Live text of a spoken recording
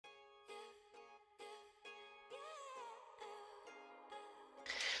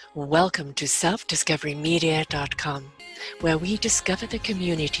Welcome to selfdiscoverymedia.com, where we discover the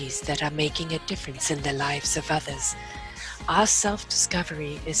communities that are making a difference in the lives of others. Our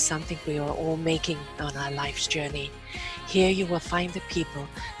self-discovery is something we are all making on our life's journey. Here you will find the people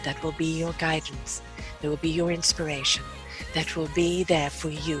that will be your guidance, that will be your inspiration, that will be there for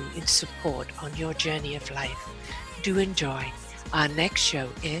you in support on your journey of life. Do enjoy. Our next show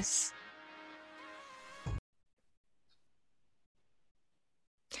is...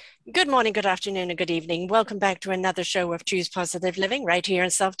 Good morning, good afternoon, and good evening. Welcome back to another show of Choose Positive Living right here on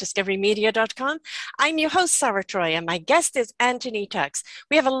selfdiscoverymedia.com. I'm your host, Sarah Troy, and my guest is Anthony Tux.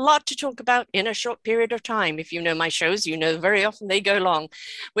 We have a lot to talk about in a short period of time. If you know my shows, you know very often they go long.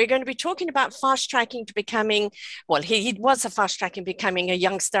 We're going to be talking about fast tracking to becoming, well, he was a fast tracking becoming a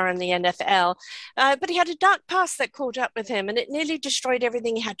young star in the NFL, but he had a dark past that caught up with him and it nearly destroyed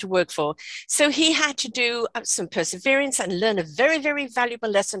everything he had to work for. So he had to do some perseverance and learn a very, very valuable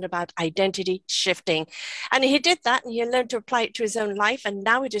lesson about identity shifting. And he did that and he learned to apply it to his own life. And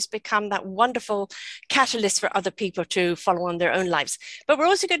now it has become that wonderful catalyst for other people to follow on their own lives. But we're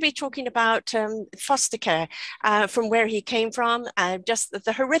also going to be talking about foster care from where he came from, just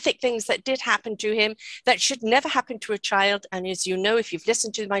the horrific things that did happen to him that should never happen to a child. And as you know, if you've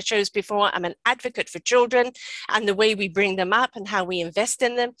listened to my shows before, I'm an advocate for children and the way we bring them up and how we invest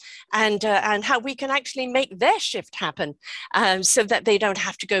in them and how we can actually make their shift happen so that they don't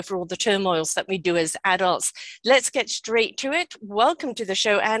have to go for all the turmoils that we do as adults. Let's get straight to it. Welcome to the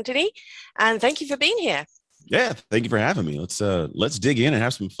show, Anthony, and thank you for being here. Yeah, thank you for having me. Let's dig in and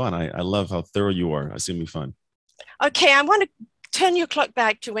have some fun. I love how thorough you are. It's gonna be fun. Okay, I want to turn your clock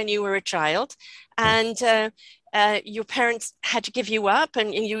back to when you were a child, and your parents had to give you up,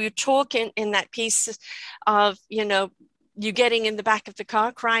 and you talk in that piece of, you getting in the back of the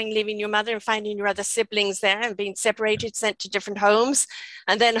car, crying, leaving your mother and finding your other siblings there and being separated, sent to different homes,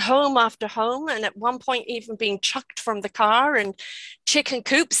 and then home after home. And at one point, even being chucked from the car and chicken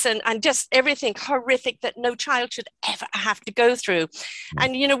coops and just everything horrific that no child should ever have to go through.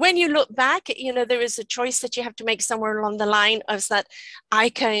 And, when you look back, there is a choice that you have to make somewhere along the line of that I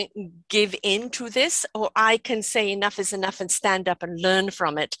can give in to this, or I can say enough is enough and stand up and learn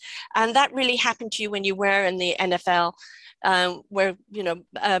from it. And that really happened to you when you were in the NFL. Where,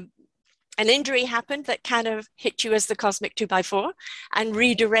 an injury happened that kind of hit you as the cosmic 2x4 and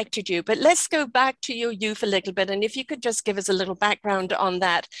redirected you. But let's go back to your youth a little bit. And if you could just give us a little background on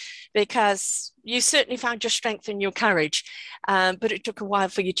that, because you certainly found your strength and your courage, but it took a while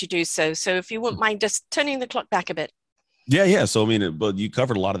for you to do so. So if you wouldn't mind just turning the clock back a bit. Yeah. So, but you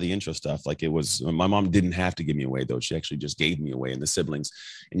covered a lot of the intro stuff. Like my mom didn't have to give me away, though. She actually just gave me away, and the siblings.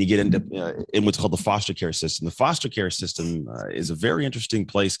 And you get into in what's called the foster care system. The foster care system is a very interesting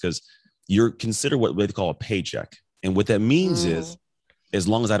place because you're considered what they call a paycheck. And what that means is, as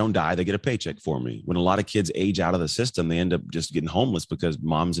long as I don't die, they get a paycheck for me. When a lot of kids age out of the system, they end up just getting homeless because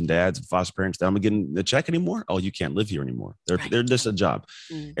moms and dads and foster parents, they're not getting the check anymore. Oh, you can't live here anymore. They're just a job.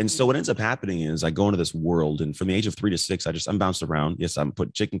 Mm-hmm. And so what ends up happening is I go into this world, and from the age of 3 to 6, I'm bounced around. Yes, I'm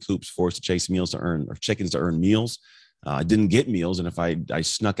put chicken coops, forced to chase meals to earn, or chickens to earn meals. I didn't get meals. And if I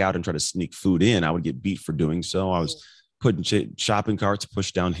snuck out and tried to sneak food in, I would get beat for doing so. I was put in shopping carts,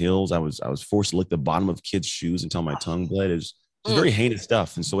 pushed down hills. I was forced to lick the bottom of kids' shoes until my tongue bled. It's very heinous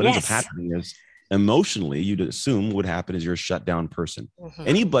stuff. And so what ends up happening is emotionally, you'd assume would happen is you're a shut down person. Mm-hmm.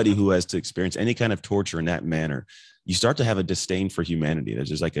 Anybody who has to experience any kind of torture in that manner, you start to have a disdain for humanity. There's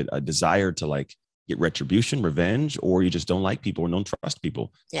just like a desire to get retribution, revenge, or you just don't like people or don't trust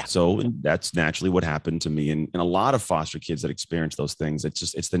people. Yeah. So that's naturally what happened to me. And a lot of foster kids that experience those things,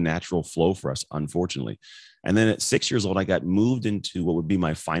 it's the natural flow for us, unfortunately. And then at 6 years old, I got moved into what would be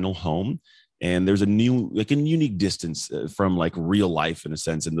my final home. And there's a unique distance from real life in a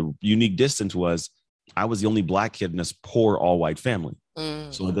sense. And the unique distance was I was the only Black kid in this poor all white family.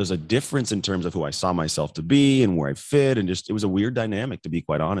 Mm-hmm. So there's a difference in terms of who I saw myself to be and where I fit. And it was a weird dynamic, to be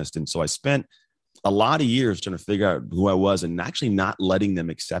quite honest. And so I spent a lot of years trying to figure out who I was and actually not letting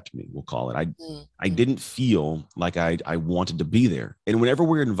them accept me, we'll call it. I didn't feel like I wanted to be there. And whenever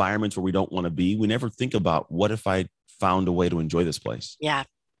we're in environments where we don't want to be, we never think about what if I found a way to enjoy this place? Yeah.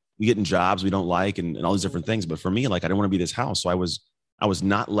 We get in jobs we don't like and all these different things. But for me, I didn't want to be this house. So I was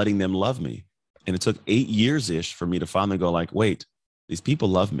not letting them love me. And it took 8 years-ish for me to finally go wait, these people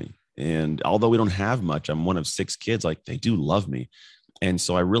love me. And although we don't have much, I'm one of 6 kids, they do love me. And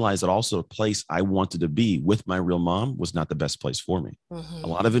so I realized that also a place I wanted to be with my real mom was not the best place for me. Mm-hmm. A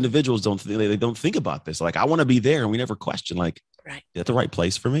lot of individuals don't think about this. I want to be there. And we never question, right, is that the right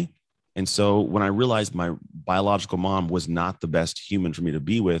place for me? And so when I realized my biological mom was not the best human for me to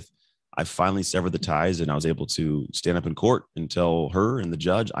be with, I finally severed the ties, and I was able to stand up in court and tell her and the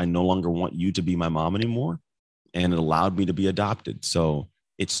judge, I no longer want you to be my mom anymore. And it allowed me to be adopted. So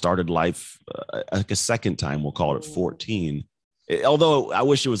it started life like a second time, we'll call it at 14. Although I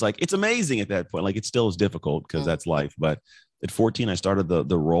wish it was like, it's amazing at that point. Like it still is difficult because that's life. But at 14, I started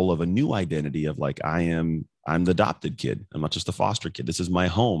the role of a new identity of like, I'm the adopted kid. I'm not just the foster kid. This is my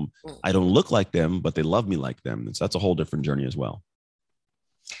home. I don't look like them, but they love me like them. And so that's a whole different journey as well.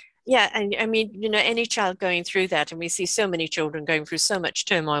 Yeah, and I mean, any child going through that, and we see so many children going through so much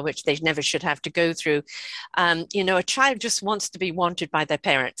turmoil, which they never should have to go through. A child just wants to be wanted by their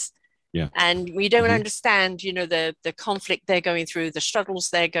parents. Yeah. And we don't understand, the conflict they're going through, the struggles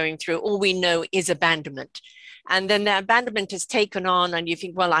they're going through. All we know is abandonment. And then the abandonment is taken on, and you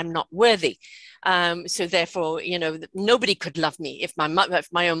think, well, I'm not worthy. So therefore, nobody could love me if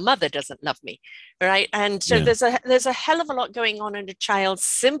my own mother doesn't love me, right? And so there's a hell of a lot going on in a child's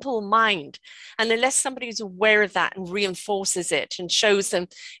simple mind, and unless somebody is aware of that and reinforces it and shows them,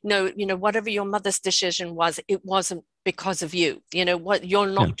 whatever your mother's decision was, it wasn't because of you. What you're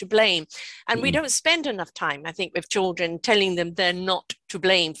not to blame, and we don't spend enough time, I think, with children telling them they're not to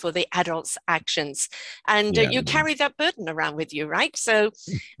blame for the adults' actions, and you carry that burden around with you, right? So.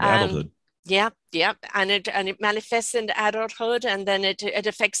 Adulthood. Yeah, and it manifests in adulthood, and then it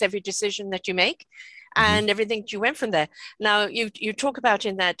affects every decision that you make, and everything you went from there. Now, you talk about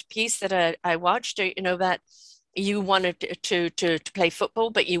in that piece that I watched, that you wanted to play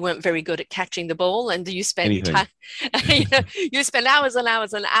football, but you weren't very good at catching the ball, and you spent time, you spent hours and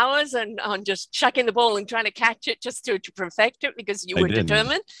hours and hours on just chucking the ball and trying to catch it just to perfect it because you were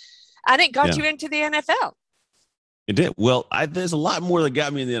determined, and it got you into the NFL. It did. Well, there's a lot more that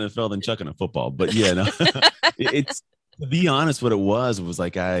got me in the NFL than chucking a football. But it's to be honest, what it was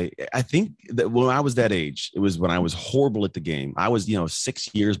like I think that when I was that age, it was when I was horrible at the game. I was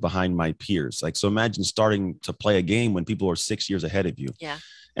 6 years behind my peers. Like, so imagine starting to play a game when people are 6 years ahead of you. Yeah.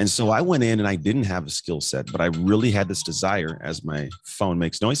 And so I went in and I didn't have a skill set, but I really had this desire. As my phone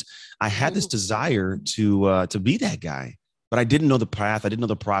makes noise, I had this desire to be that guy, but I didn't know the path. I didn't know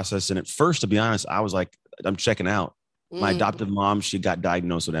the process. And at first, to be honest, I was like, I'm checking out. My adoptive mom, she got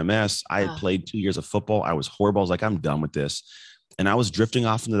diagnosed with MS. I had played 2 years of football. I was horrible. I was like, I'm done with this. And I was drifting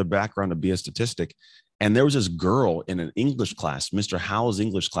off into the background to be a statistic. And there was this girl in an English class, Mr. Howell's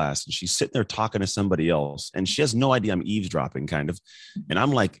English class, and she's sitting there talking to somebody else. And she has no idea I'm eavesdropping, kind of. And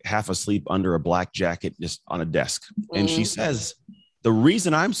I'm like half asleep under a black jacket just on a desk. And she says, the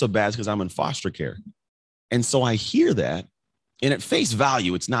reason I'm so bad is because I'm in foster care. And so I hear that. And at face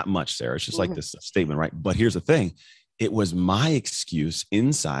value, it's not much, Sarah. It's just like this statement, right? But here's the thing. It was my excuse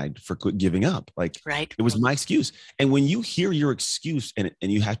inside for giving up. Like, It was my excuse. And when you hear your excuse and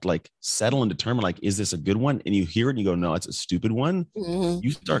you have to like settle and determine, like, is this a good one? And you hear it and you go, no, it's a stupid one. You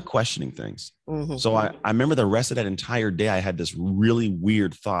start questioning things. So I remember the rest of that entire day, I had this really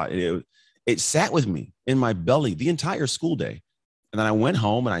weird thought. It sat with me in my belly the entire school day. And then I went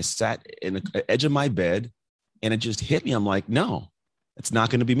home and I sat in the edge of my bed and it just hit me. I'm like, no. It's not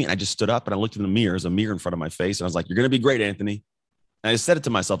going to be me. And I just stood up and I looked in the mirror. There's a mirror in front of my face. And I was like, you're going to be great, Anthony. And I said it to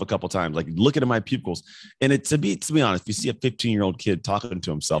myself a couple of times, like, look at my pupils. And to be honest, if you see a 15-year-old kid talking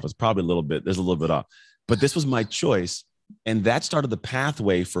to himself, it's probably there's a little bit off. But this was my choice. And that started the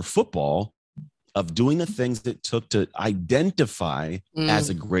pathway for football of doing the things that it took to identify as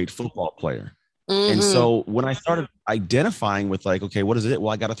a great football player. And so when I started identifying with like, okay, what is it?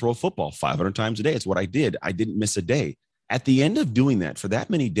 Well, I got to throw a football 500 times a day. It's what I did. I didn't miss a day. At the end of doing that for that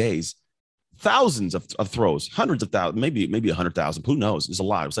many days, thousands of throws, hundreds of thousands, maybe 100,000, who knows? It's a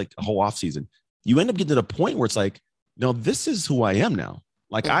lot. It was like a whole off season. You end up getting to the point where it's like, no, this is who I am now.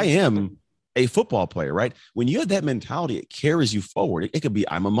 Like I am a football player, right? When you have that mentality, it carries you forward. It could be,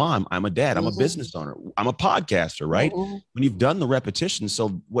 I'm a mom, I'm a dad, I'm a business owner, I'm a podcaster, right? When you've done the repetition.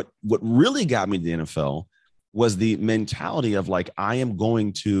 So what really got me to the NFL was the mentality of like, I am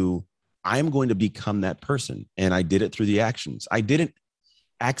going to become that person. And I did it through the actions. I didn't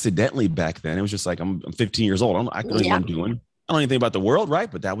accidentally back then. It was just like, I'm 15 years old. I don't know what I'm doing. I don't know anything about the world, right?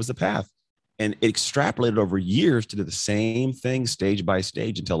 But that was the path. And it extrapolated over years to do the same thing stage by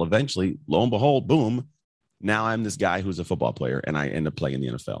stage until eventually, lo and behold, boom, now I'm this guy who's a football player and I end up playing in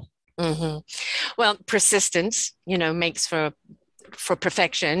the NFL. Well, persistence, makes for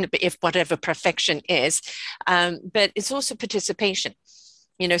perfection, if whatever perfection is, but it's also participation.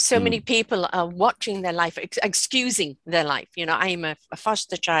 So many people are watching their life, excusing their life. I'm a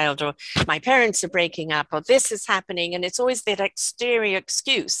foster child, or my parents are breaking up, or this is happening. And it's always that exterior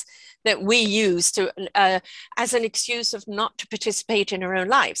excuse that we use to as an excuse of not to participate in our own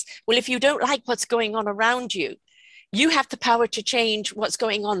lives. Well, if you don't like what's going on around you, you have the power to change what's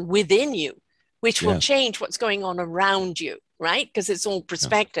going on within you, which will change what's going on around you, right? Because it's all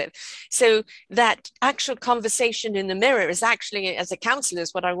perspective. So that actual conversation in the mirror is actually, as a counselor,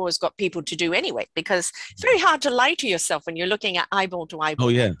 is what I've always got people to do anyway, because it's very hard to lie to yourself when you're looking at eyeball to eyeball. Oh,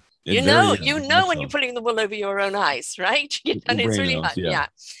 yeah. You know when you're pulling the wool over your own eyes, right? And it's really hard. Yeah.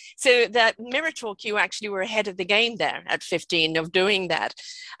 So that mirror talk, you actually were ahead of the game there at 15 of doing that.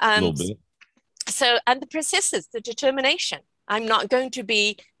 A little bit. So, and the persistence, the determination. I'm not going to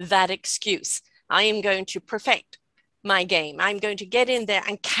be that excuse. I am going to perfect my game. I'm going to get in there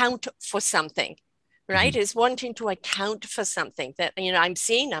and count for something, right? Is wanting to account for something that, I'm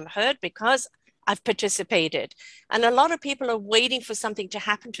seen, I'm heard because I've participated. And a lot of people are waiting for something to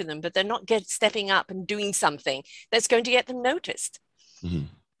happen to them, but they're not stepping up and doing something that's going to get them noticed.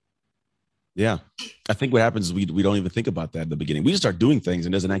 Yeah. I think what happens is we don't even think about that in the beginning. We just start doing things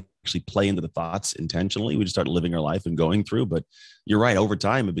and it doesn't actually play into the thoughts intentionally. We just start living our life and going through. But you're right. Over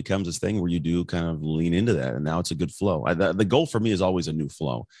time, it becomes this thing where you do kind of lean into that. And now it's a good flow. The goal for me is always a new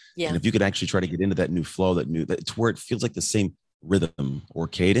flow. Yeah. And if you could actually try to get into that new flow, it's where it feels like the same rhythm or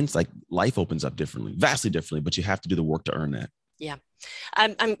cadence, like life opens up differently, vastly differently, but you have to do the work to earn that. Yeah.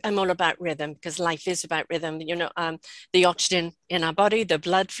 I'm all about rhythm because life is about rhythm. The oxygen in our body, the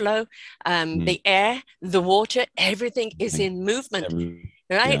blood flow, the air, the water, everything is in movement,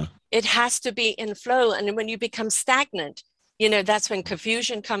 right? Yeah. It has to be in flow. And when you become stagnant, that's when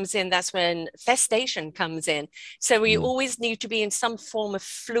confusion comes in. That's when festation comes in. So we always need to be in some form of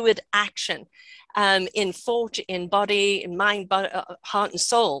fluid action, in thought, in body, in mind, heart and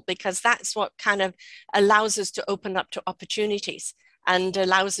soul, because that's what kind of allows us to open up to opportunities and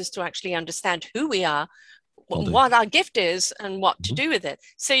allows us to actually understand who we are, what our gift is and what to do with it.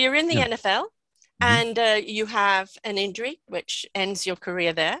 So you're in the NFL and you have an injury, which ends your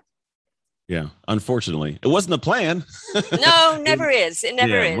career there. Yeah, unfortunately, it wasn't the plan. No, never is. It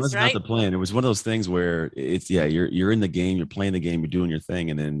never is. It was not the plan. It was one of those things where you're in the game, you're playing the game, you're doing your thing,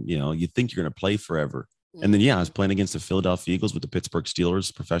 and then you think you're going to play forever. And then I was playing against the Philadelphia Eagles with the Pittsburgh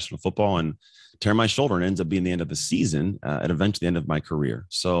Steelers, professional football, and tear my shoulder, and ends up being the end of the season and eventually the end of my career.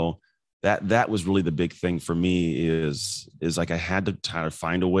 So that was really the big thing for me is like I had to try to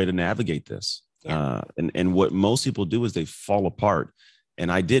find a way to navigate this. Yeah. And what most people do is they fall apart.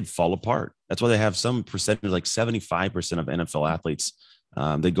 And I did fall apart. That's why they have some percentage, like 75% of NFL athletes,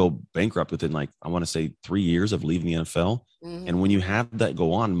 they go bankrupt within I want to say 3 years of leaving the NFL. And when you have that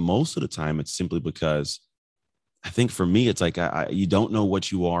go on, most of the time, it's simply because I think for me, it's like you don't know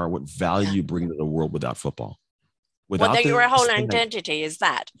what you are, what value you bring to the world without football. Your whole identity is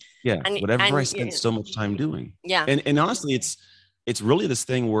that. Yeah. Whatever I spent so much time doing. Yeah. And honestly, it's really this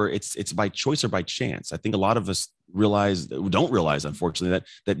thing where it's by choice or by chance. I think a lot of us don't realize, unfortunately,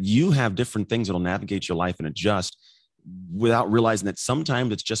 that you have different things that'll navigate your life and adjust without realizing that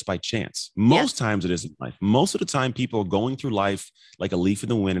sometimes it's just by chance. Most times it isn't life. Most of the time people are going through life like a leaf in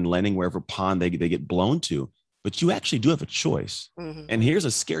the wind and landing wherever pond they get blown to. But you actually do have a choice. And here's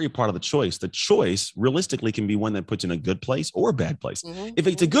a scary part of the choice. The choice realistically can be one that puts you in a good place or a bad place. If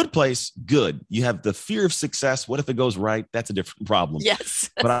it's a good place, good. You have the fear of success. What if it goes right? That's a different problem.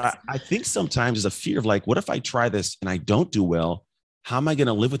 Yes. But I think sometimes there's a fear of what if I try this and I don't do well? How am I going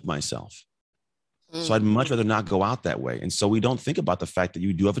to live with myself? So I'd much rather not go out that way. And so we don't think about the fact that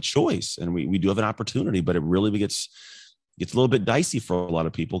you do have a choice and we do have an opportunity, but it really gets a little bit dicey for a lot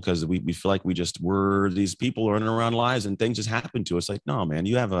of people because we feel like we're these people running around lives and things just happen to us. Like, no, man,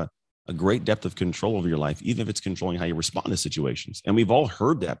 you have a great depth of control over your life, even if it's controlling how you respond to situations. And we've all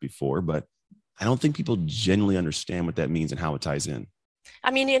heard that before, but I don't think people genuinely understand what that means and how it ties in.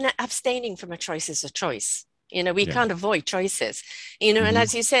 I mean, abstaining from a choice is a choice. We can't avoid choices, and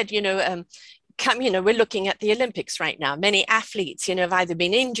as you said, we're looking at the Olympics right now. Many athletes, have either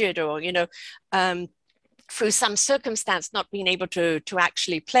been injured or, through some circumstance not being able to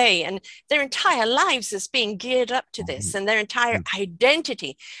actually play, and their entire lives is being geared up to this and their entire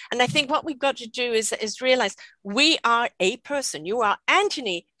identity. And I think what we've got to do is realize we are a person. You are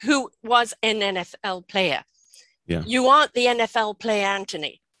Anthony, who was an NFL player. Yeah. You aren't the NFL player,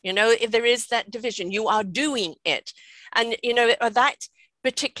 Anthony. If there is that division, you are doing it. And, that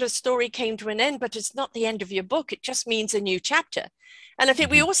particular story came to an end, but it's not the end of your book. It just means a new chapter. And I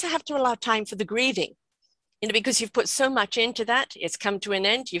think we also have to allow time for the grieving. Because you've put so much into that, it's come to an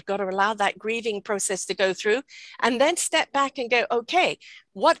end. You've got to allow that grieving process to go through and then step back and go, okay,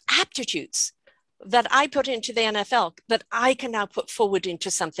 what aptitudes that I put into the NFL that I can now put forward into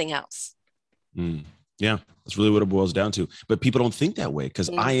something else? Yeah, that's really what it boils down to. But people don't think that way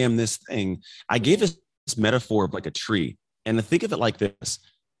because I am this thing. I gave this metaphor of like a tree. And to think of it like this,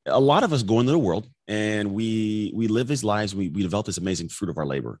 a lot of us go into the world and we live these lives. We develop this amazing fruit of our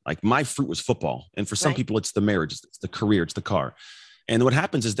labor. Like my fruit was football. And for some Right. people, it's the marriage, it's the career, it's the car. And what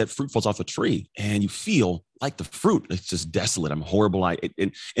happens is that fruit falls off the tree and you feel like the fruit. It's just desolate. I'm horrible.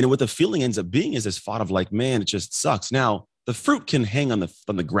 And what the feeling ends up being is this thought of like, man, it just sucks. Now, the fruit can hang on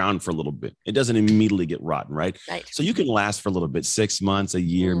the ground for a little bit. It doesn't immediately get rotten, right? Right. So you can last for a little bit, 6 months, a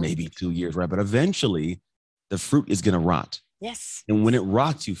year, maybe 2 years, right? But eventually the fruit is going to rot. Yes. And when it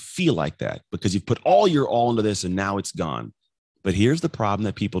rots, you feel like that because you've put all your all into this and now it's gone. But here's the problem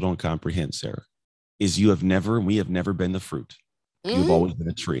that people don't comprehend, Sarah, is we have never been the fruit. You've always been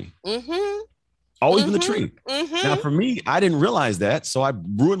a tree. Always been the tree. Now, for me, I didn't realize that. So I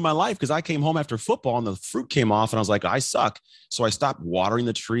ruined my life because I came home after football and the fruit came off and I was like, I suck. So I stopped watering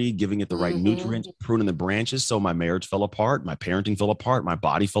the tree, giving it the right nutrients, pruning the branches. So my marriage fell apart. My parenting fell apart. My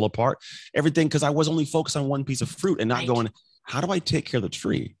body fell apart. Everything because I was only focused on one piece of fruit and not going, how do I take care of the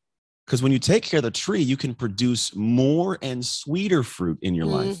tree? Because when you take care of the tree, you can produce more and sweeter fruit in your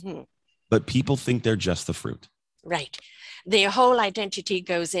life. But people think they're just the fruit. Right. The whole identity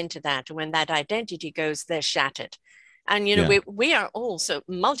goes into that. When that identity goes, they're shattered. And, you know, we are also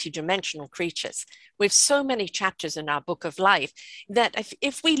multidimensional creatures. We have so many chapters in our book of life that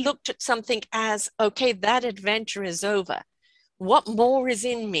if we looked at something as, okay, that adventure is over, what more is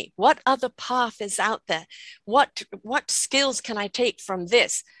in me? What other path is out there? What skills can I take from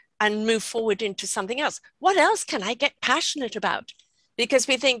this and move forward into something else? What else can I get passionate about? Because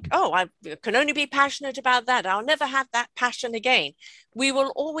we think, oh, I can only be passionate about that. I'll never have that passion again. We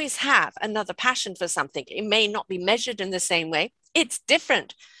will always have another passion for something. It may not be measured in the same way. It's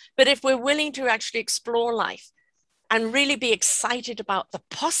different. But if we're willing to actually explore life and really be excited about the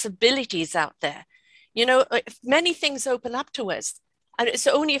possibilities out there, you know, many things open up to us. And it's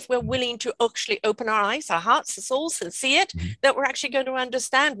only if we're willing to actually open our eyes, our hearts, our souls, and see it, that we're actually going to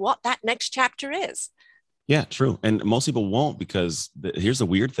understand what that next chapter is. Yeah, true. And most people won't because here's the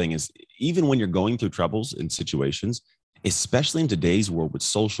weird thing is even when you're going through troubles and situations, especially in today's world with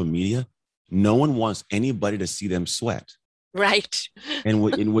social media, no one wants anybody to see them sweat. Right. And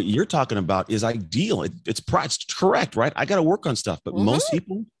what you're talking about is ideal. It's correct, right? I got to work on stuff. But most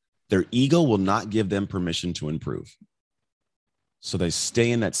people, their ego will not give them permission to improve. So they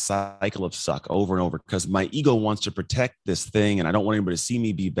stay in that cycle of suck over and over because my ego wants to protect this thing and I don't want anybody to see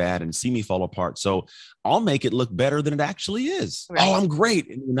me be bad and see me fall apart. So I'll make it look better than it actually is. Right. Oh, I'm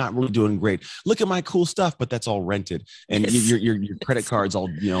great. And you're not really doing great. Look at my cool stuff, but that's all rented. And your credit card's all,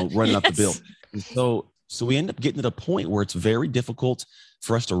 running up the bill. And so we end up getting to the point where it's very difficult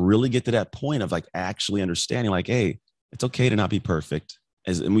for us to really get to that point of like actually understanding like, hey, it's okay to not be perfect.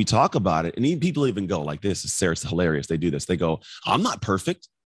 And we talk about it, and even people even go like this. Sarah's hilarious. They do this. They go, I'm not perfect.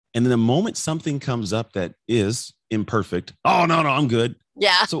 And then the moment something comes up that is imperfect, oh, no, I'm good.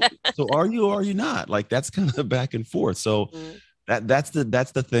 Yeah. So are you or are you not? Like that's kind of back and forth. So that's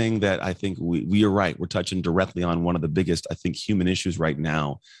the thing that I think we are right. We're touching directly on one of the biggest, I think, human issues right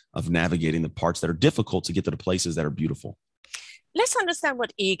now of navigating the parts that are difficult to get to the places that are beautiful. Let's understand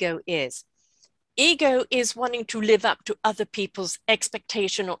what ego is. Ego is wanting to live up to other people's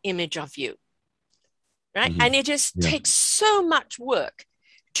expectation or image of you, right? And it just takes so much work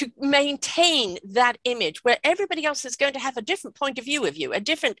to maintain that image where everybody else is going to have a different point of view of you, a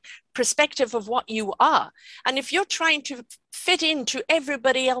different perspective of what you are. And if you're trying to fit into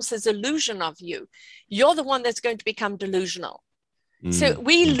everybody else's illusion of you, you're the one that's going to become delusional. So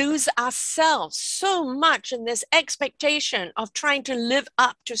we lose ourselves so much in this expectation of trying to live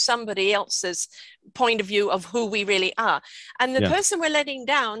up to somebody else's point of view of who we really are. And the person we're letting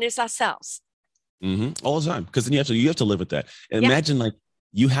down is ourselves. All the time. Because then you have to live with that. And imagine like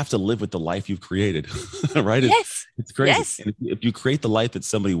you have to live with the life you've created, right? It's crazy. Yes. And if you create the life that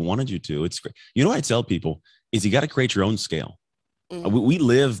somebody wanted you to, it's great. You know what I tell people is you got to create your own scale. We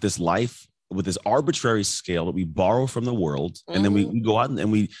live this life with this arbitrary scale that we borrow from the world. And then we go out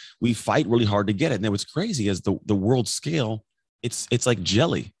and we fight really hard to get it. And then what's crazy is the world scale, it's like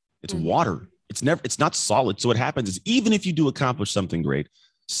jelly. It's water. It's not solid. So what happens is even if you do accomplish something great,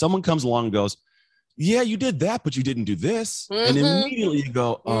 someone comes along and goes, yeah, you did that, but you didn't do this. And immediately you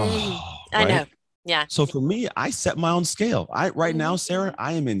go, oh, I know. Yeah. So for me, I set my own scale. Right now, Sarah,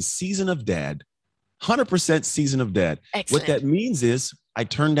 I am in season of dad, 100% season of dad. Excellent. What that means is I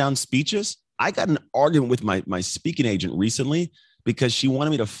turn down speeches. I got an argument with my speaking agent recently because she wanted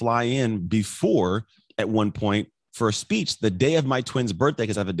me to fly in before at one point for a speech the day of my twin's birthday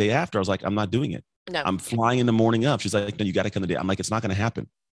because I have a day after. I was like, I'm not doing it. No. I'm flying in the morning of. She's like, no, you got to come the day. I'm like, it's not going to happen.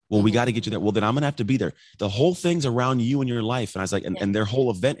 Well, we got to get you there. Well, then I'm going to have to be there. The whole thing's around you and your life. And I was like, and their whole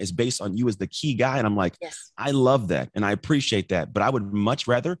event is based on you as the key guy. And I'm like, Yes. I love that. And I appreciate that. But I would much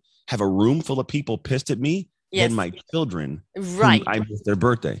rather have a room full of people pissed at me than my children. Right. I missed their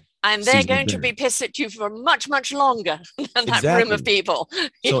birthday. And they're going to be pissed at you for much, much longer than that room of people.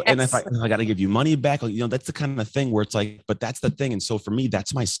 So, and if I got to give you money back, that's the kind of thing where it's like, but that's the thing. And so for me,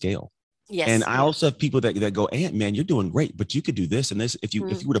 that's my scale. Yes. And I also have people that go, Aunt, man, you're doing great, but you could do this and this if you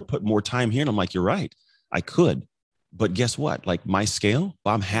were to put more time here. And I'm like, you're right, I could. But guess what? Like my scale,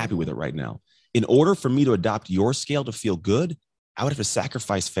 I'm happy with it right now. In order for me to adopt your scale to feel good, I would have to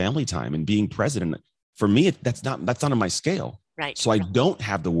sacrifice family time and being present. For me, that's not on my scale. Right. So I don't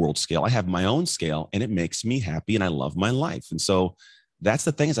have the world scale. I have my own scale, and it makes me happy, and I love my life. And so that's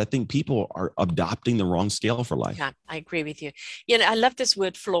the thing is I think people are adopting the wrong scale for life. Yeah, I agree with you. I love this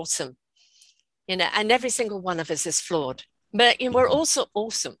word flawsome. And every single one of us is flawed, but we're also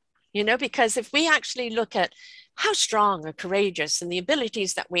awesome, because if we actually look at how strong or courageous and the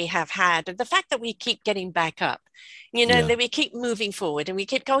abilities that we have had, and the fact that we keep getting back up, that we keep moving forward and we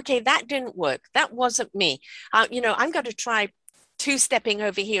keep go, okay, that didn't work. That wasn't me. I'm going to try two-stepping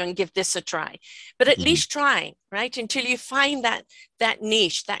over here and give this a try, but at least trying, right? Until you find that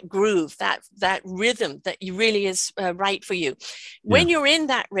niche, that groove, that rhythm that really is right for you. When you're in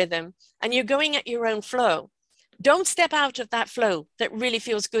that rhythm and you're going at your own flow, don't step out of that flow that really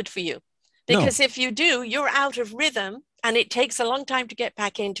feels good for you. Because if you do, you're out of rhythm and it takes a long time to get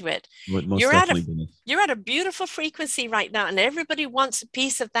back into it. You're at a beautiful frequency right now and everybody wants a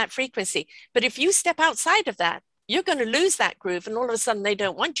piece of that frequency. But if you step outside of that, you're going to lose that groove and all of a sudden they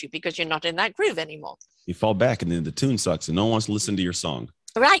don't want you because you're not in that groove anymore. You fall back and then the tune sucks and no one wants to listen to your song.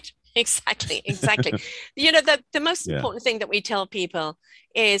 Right. Exactly. The most important thing that we tell people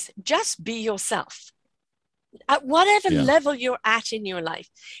is just be yourself at whatever level you're at in your life.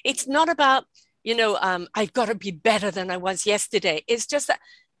 It's not about, I've got to be better than I was yesterday. It's just that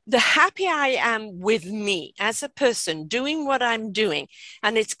the happier I am with me as a person doing what I'm doing,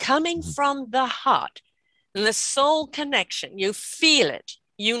 and it's coming from the heart and the soul connection, you feel it,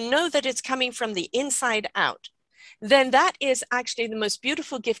 you know that it's coming from the inside out, then that is actually the most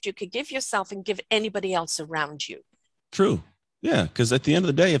beautiful gift you could give yourself and give anybody else around you. True. Yeah. Because at the end of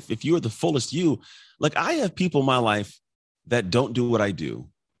the day, if you are the fullest you, like I have people in my life that don't do what I do.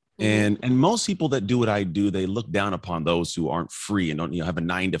 And most people that do what I do, they look down upon those who aren't free and don't have a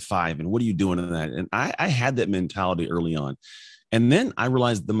 9 to 5. And what are you doing in that? And I had that mentality early on. And then I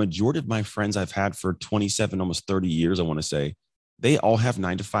realized the majority of my friends I've had for 27, almost 30 years, I want to say, they all have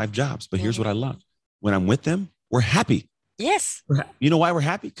 9 to 5 jobs. But here's what I love. When I'm with them, we're happy. Yes. You know why we're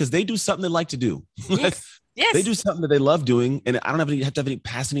happy? Because they do something they like to do. Yes. Yes. They do something that they love doing. And I don't have to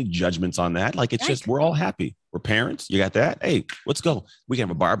pass any judgments on that. Like it's just, we're all happy. We're parents. You got that? Hey, let's go. We can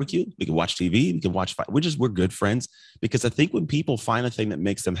have a barbecue. We can watch TV. We can watch. We're good friends. Because I think when people find a thing that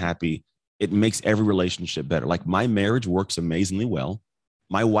makes them happy, it makes every relationship better. Like my marriage works amazingly well.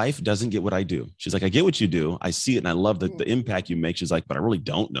 My wife doesn't get what I do. She's like, I get what you do. I see it. And I love the impact you make. She's like, but I really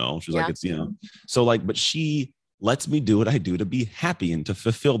don't know. She's like, it's, so like, but she lets me do what I do to be happy and to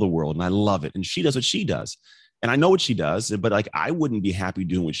fulfill the world. And I love it. And she does what she does. And I know what she does, but like, I wouldn't be happy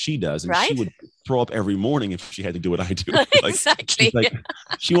doing what she does. And she would throw up every morning if she had to do what I do. Like, exactly. Like,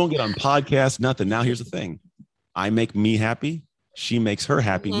 she won't get on podcasts, nothing. Now here's the thing. I make me happy. She makes her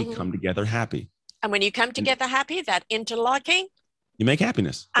happy. We come together happy. And when you come together happy, that interlocking, you make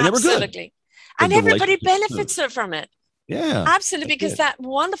happiness. And absolutely. And everybody benefits from it. Yeah. Absolutely. Because that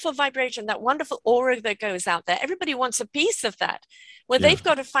wonderful vibration, that wonderful aura that goes out there, everybody wants a piece of that. Well, they've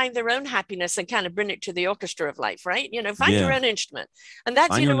got to find their own happiness and kind of bring it to the orchestra of life, right? Find your own instrument. And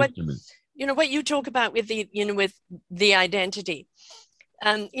that's, what you talk about with with the identity.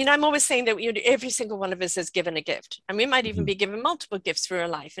 I'm always saying that every single one of us is given a gift, and we might even be given multiple gifts through our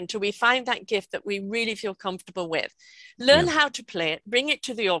life until we find that gift that we really feel comfortable with. Learn how to play it, bring it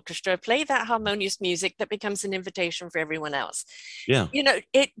to the orchestra, play that harmonious music that becomes an invitation for everyone else. Yeah.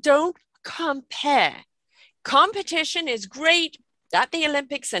 Don't compare. Competition is great at the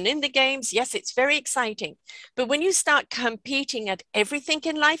Olympics and in the games. Yes, it's very exciting. But when you start competing at everything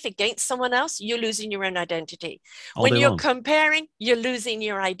in life against someone else, you're losing your own identity. When you're comparing, you're losing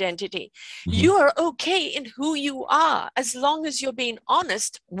your identity. You are okay in who you are as long as you're being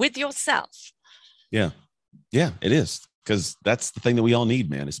honest with yourself. Yeah. Yeah, it is. Because that's the thing that we all need,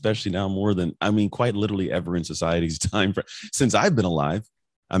 man, especially now more than, quite literally ever in society's time. Since I've been alive,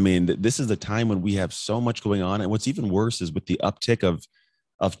 this is the time when we have so much going on. And what's even worse is with the uptick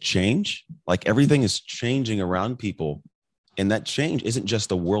of change, like everything is changing around people And that change isn't just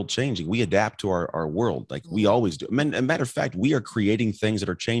the world changing. We adapt to our world like we always do. As a matter of fact, we are creating things that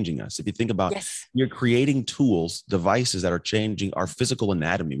are changing us. If you think about you're creating tools, devices that are changing our physical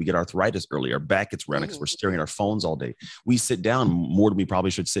anatomy. We get arthritis early. Our back gets rounded because we're staring at our phones all day. We sit down more than we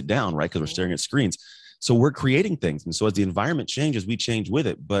probably should sit down, right? Because we're staring at screens. So we're creating things. And so as the environment changes, we change with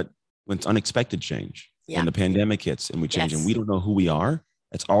it. But when it's unexpected change, when the pandemic hits and we change and we don't know who we are,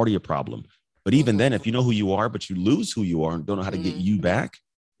 that's already a problem. But even then, if you know who you are, but you lose who you are and don't know how to get you back,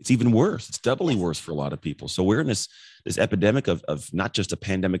 it's even worse. It's doubly worse for a lot of people. So we're in this epidemic of not just a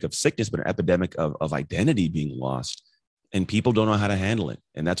pandemic of sickness, but an epidemic of identity being lost. And people don't know how to handle it.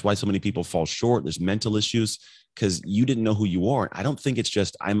 And that's why so many people fall short. There's mental issues because you didn't know who you are. I don't think it's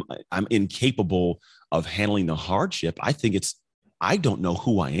just I'm incapable of handling the hardship. I think it's I don't know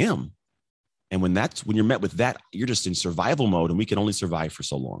who I am. And when you're met with that, you're just in survival mode, and we can only survive for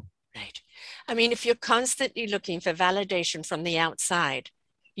so long. Right. I mean, if you're constantly looking for validation from the outside,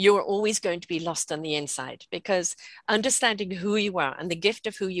 you're always going to be lost on the inside, because understanding who you are and the gift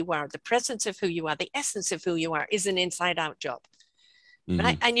of who you are, the presence of who you are, the essence of who you are is an inside out job.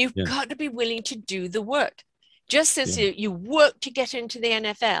 Right? And you've got to be willing to do the work. Just as you work to get into the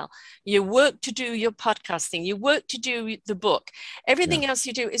NFL, you work to do your podcasting, you work to do the book, everything else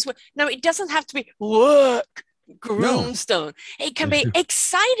you do is work. Now, it doesn't have to be work. Groomstone. It can be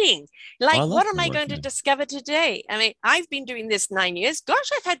exciting. Like, what am I going to discover today? I mean, I've been doing this 9 years. Gosh,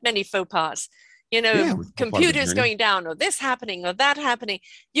 I've had many faux pas. Computers going down, or this happening, or that happening.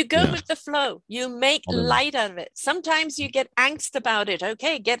 You go with the flow. You make light out of it. Sometimes you get angst about it.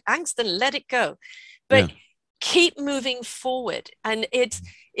 Okay, get angst and let it go. But keep moving forward. And it's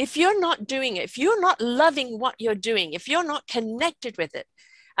if you're not doing it, if you're not loving what you're doing, if you're not connected with it,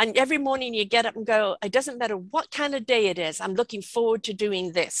 and every morning you get up and go, it doesn't matter what kind of day it is, I'm looking forward to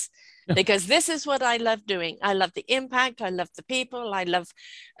doing this because this is what I love doing. I love the impact. I love the people. I love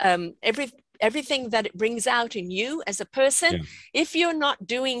everything that it brings out in you as a person. If you're not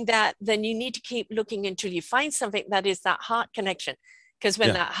doing that, then you need to keep looking until you find something that is that heart connection. Because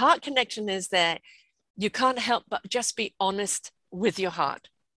when that heart connection is there, you can't help but just be honest with your heart.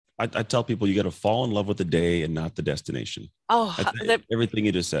 I tell people you got to fall in love with the day and not the destination. Everything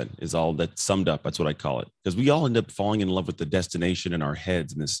you just said is all that summed up. That's what I call it. Because we all end up falling in love with the destination in our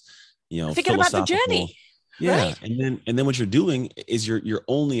heads and this, forget about the journey. Yeah. Right? And then what you're doing is you're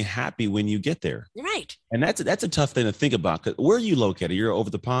only happy when you get there. Right. And that's a tough thing to think about. Where are you located? You're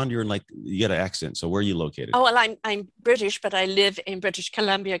over the pond. You're in you got an accent. So where are you located? Oh, well, I'm British, but I live in British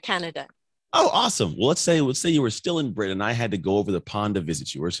Columbia, Canada. Oh, awesome. Well, let's say you were still in Britain and I had to go over the pond to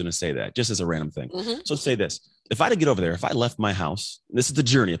visit you. We're just going to say that just as a random thing. So let's say this. If I had to get over there, if I left my house, this is the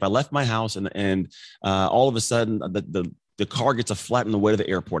journey. If I left my house and all of a sudden the car gets a flat on the way to the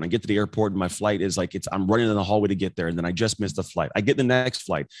airport. And I get to the airport and my flight is I'm running in the hallway to get there. And then I just missed the flight. I get the next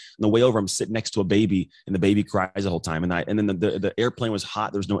flight. On the way over, I'm sitting next to a baby and the baby cries the whole time. And then the airplane was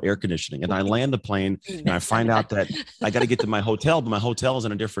hot. There was no air conditioning. And I land the plane and I find out that I got to get to my hotel, but my hotel is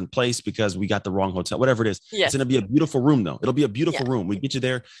in a different place because we got the wrong hotel, whatever it is. It's going to be a beautiful room though. It'll be a beautiful room. We get you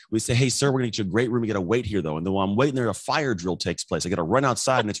there. We say, hey, sir, we're going to get you a great room. You got to wait here though. And then while I'm waiting there, a fire drill takes place. I got to run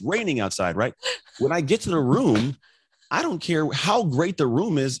outside and it's raining outside, right? When I get to the room, I don't care how great the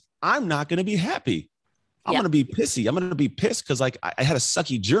room is. I'm not going to be happy. I'm going to be pissy. I'm going to be pissed because I had a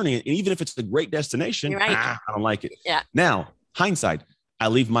sucky journey. And even if it's a great destination, I don't like it. Yeah. Now, hindsight, I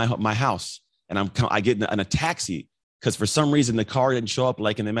leave my house and I get in a taxi because for some reason the car didn't show up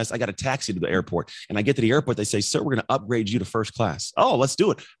like in the mess. I got a taxi to the airport and I get to the airport. They say, sir, we're going to upgrade you to first class. Oh, let's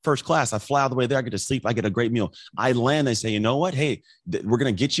do it. First class. I fly all the way there. I get to sleep. I get a great meal. I land. They say, you know what? Hey, we're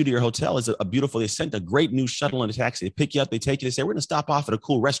going to get you to your hotel. It's a beautiful, they sent a great new shuttle and a taxi. They pick you up. They take you. They say, we're going to stop off at a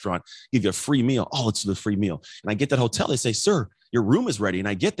cool restaurant, give you a free meal. Oh, let's do the free meal. And I get that hotel. They say, sir, your room is ready. And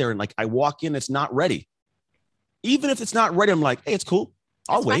I get there and I walk in, it's not ready. Even if it's not ready, I'm like, hey, it's cool.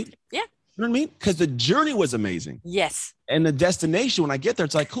 I'll wait. Fine. Yeah. You know what I mean? Because the journey was amazing. Yes. And the destination, when I get there,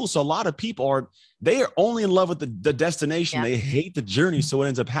 it's cool. So a lot of people they are only in love with the destination. Yeah. They hate the journey. So what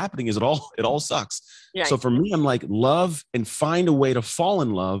ends up happening is it all sucks. Right. So for me, I'm like, love and find a way to fall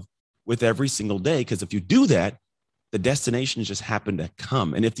in love with every single day. Because if you do that, the destinations just happen to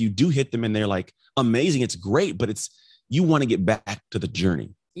come. And if you do hit them and they're amazing, it's great, but you want to get back to the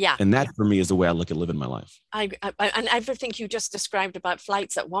journey. Yeah. And that for me is the way I look at living my life. And everything you just described about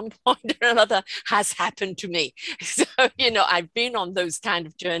flights at one point or another has happened to me. So, I've been on those kind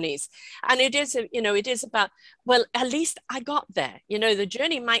of journeys and it is about, well, at least I got there. The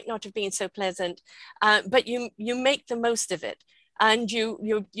journey might not have been so pleasant, but you make the most of it. And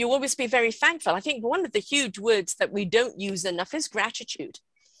you always be very thankful. I think one of the huge words that we don't use enough is gratitude.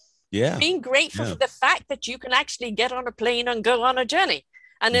 Yeah. Being grateful Yeah. for the fact that you can actually get on a plane and go on a journey.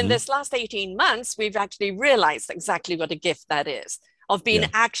 And in this last 18 months, we've actually realized exactly what a gift that is, of being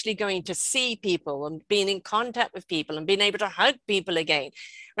actually going to see people and being in contact with people and being able to hug people again,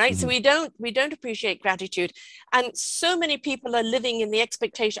 right? So we don't appreciate gratitude. And so many people are living in the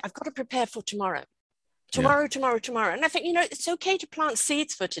expectation, I've got to prepare for tomorrow. Tomorrow. And I think, it's okay to plant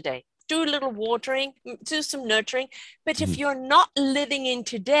seeds for today. Do a little watering, do some nurturing. But if you're not living in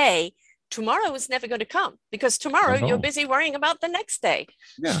today, tomorrow is never going to come, because tomorrow you're busy worrying about the next day.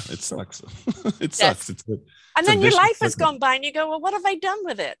 Yeah, it sucks. It sucks. And then your life has gone by and you go, well, what have I done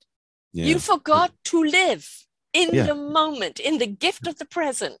with it? Yeah. You forgot to live in the moment, in the gift of the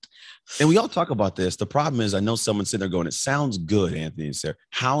present. And we all talk about this. The problem is, I know someone's sitting there going, it sounds good, Anthony and Sarah.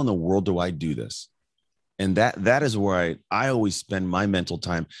 How in the world do I do this? And that is where I always spend my mental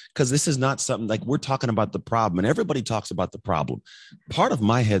time, because this is not something like we're talking about the problem and everybody talks about the problem. Part of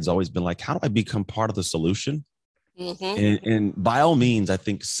my head's always been like, how do I become part of the solution? And by all means, I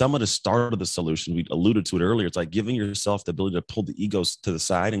think some of the start of the solution, we alluded to it earlier. It's like giving yourself the ability to pull the egos to the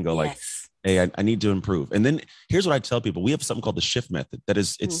side and go like, hey, I need to improve. And then here's what I tell people. We have something called the shift method that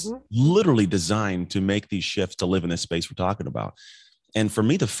is, it's literally designed to make these shifts to live in this space we're talking about. And for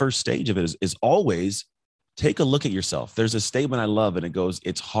me, the first stage of it is always take a look at yourself. There's a statement I love, and it goes,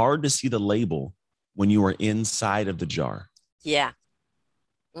 it's hard to see the label when you are inside of the jar. Yeah.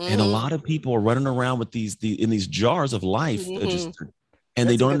 And a lot of people are running around with in these jars of life, and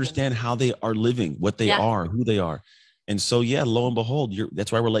they don't understand how they are living, what they are, who they are. And so, lo and behold,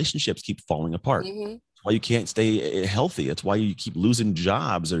 that's why relationships keep falling apart. That's why you can't stay healthy. It's why you keep losing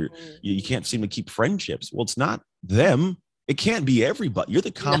jobs, or you can't seem to keep friendships. Well, it's not them. It can't be everybody. You're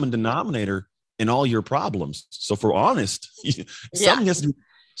the common denominator in all your problems. So if we're honest, something has to do.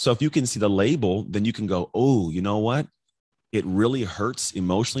 So if you can see the label, then you can go, oh, you know what? It really hurts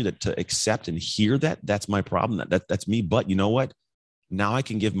emotionally to accept and hear that. That's my problem. That's me. But you know what? Now I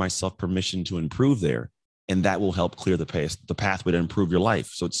can give myself permission to improve there. And that will help clear the pathway to improve your life.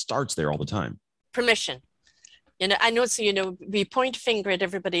 So it starts there all the time. Permission. I know, so, we point a finger at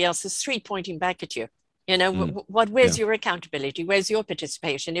everybody else. There's three pointing back at you. Where's your accountability? Where's your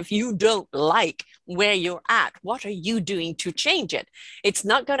participation? If you don't like where you're at, what are you doing to change it? It's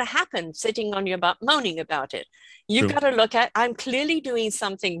not going to happen sitting on your butt moaning about it. You've got to look at, I'm clearly doing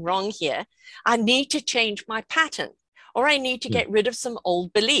something wrong here. I need to change my pattern, or I need to get rid of some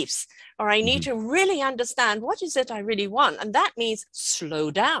old beliefs, or I need to really understand what is it I really want. And that means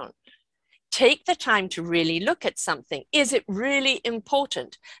slow down. Take the time to really look at something. Is it really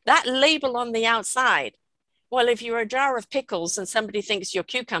important? That label on the outside, well, if you're a jar of pickles and somebody thinks you're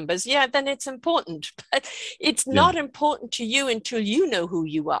cucumbers, then it's important. But it's not important to you until you know who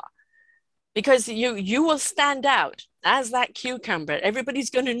you are. Because you will stand out as that cucumber. Everybody's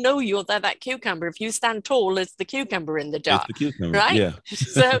going to know you're that cucumber. If you stand tall, it's the cucumber in the jar. It's the cucumber, right? Yeah.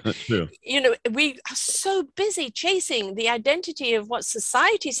 So, we are so busy chasing the identity of what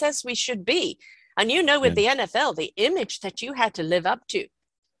society says we should be. And with the NFL, the image that you had to live up to.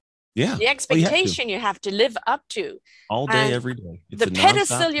 Yeah. The expectation you have to live up to. All day, every day. It's the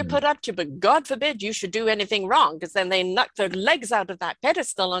pedestal you put up to, but God forbid you should do anything wrong, because then they knock their legs out of that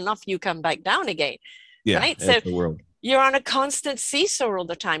pedestal and off you come back down again. Yeah, right? So you're on a constant seesaw all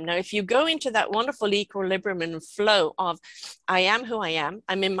the time. Now, if you go into that wonderful equilibrium and flow of, I am who I am,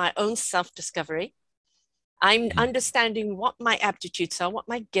 I'm in my own self-discovery, I'm understanding what my aptitudes are, what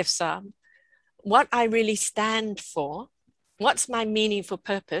my gifts are, what I really stand for, what's my meaningful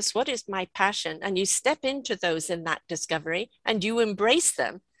purpose, what is my passion, and you step into those in that discovery and you embrace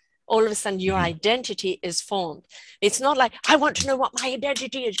them, all of a sudden your identity is formed. It's not like, I want to know what my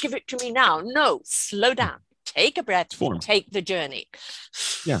identity is, give it to me now. No, slow down, take a breath, take the journey.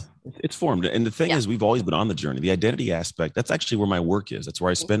 Yeah, it's formed. And the thing is, we've always been on the journey. The identity aspect, that's actually where my work is. That's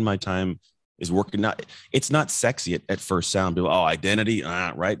where I spend my time, is working. It's not sexy at first sound. People, identity,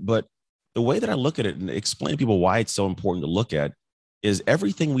 right? But the way that I look at it and explain to people why it's so important to look at is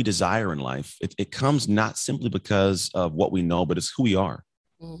everything we desire in life. It comes not simply because of what we know, but it's who we are.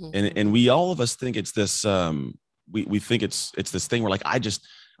 And we, all of us, think it's this, we think it's this thing where like, I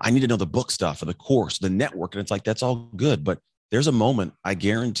need to know the book stuff or the course, the network. And it's like, that's all good. But there's a moment, I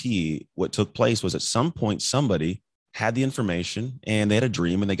guarantee what took place was at some point, somebody had the information and they had a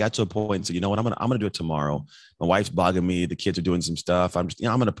dream and they got to a point and said, you know what, I'm going to do it tomorrow. My wife's bugging me. The kids are doing some stuff. I'm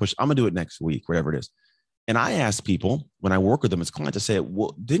going to do it next week, whatever it is. And I ask people when I work with them as clients to say,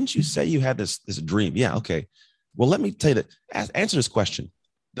 well, didn't you say you had this dream? Yeah. Okay. Well, let me tell you that. Answer this question.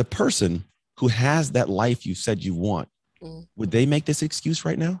 The person who has that life you said you want, would they make this excuse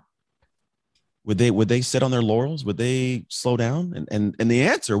right now? Would they sit on their laurels? Would they slow down? And the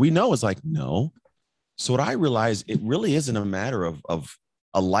answer we know is like no. So what I realize, it really isn't a matter of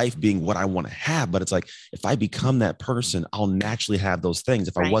a life being what I want to have, but it's like if I become that person, I'll naturally have those things.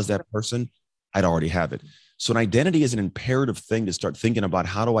 If I Right. was that person, I'd already have it. So an identity is an imperative thing to start thinking about,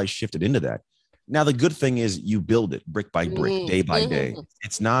 how do I shift it into that? Now the good thing is you build it brick by brick, day by day. Mm-hmm.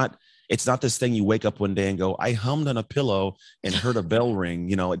 It's not this thing you wake up one day and go, I hummed on a pillow and heard a bell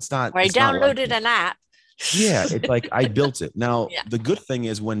ring. Or I It's not like downloaded an app. yeah, it's like I built it. Now, Yeah. the good thing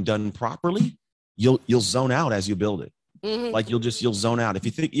is when done properly, you'll zone out as you build it. Mm-hmm. Like you'll zone out. If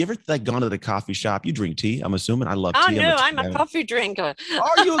you ever like gone to the coffee shop, you drink tea. I'm assuming. I love Oh tea. no, tea I'm a man. coffee drinker.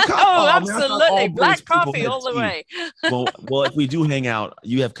 Are you a coffee? Oh, Man, I thought all absolutely. British Black people coffee had all the tea. way. Well, if we do hang out,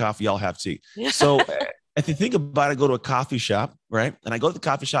 you have coffee, I'll have tea. So if you think about it, I go to a coffee shop, right? And I go to the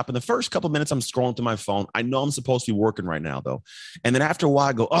coffee shop, and the first couple of minutes I'm scrolling through my phone. I know I'm supposed to be working right now, though. And then after a while,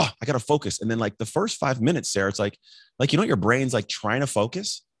 I go, oh, I got to focus. And then like the first 5 minutes, Sarah, it's like your brain's like trying to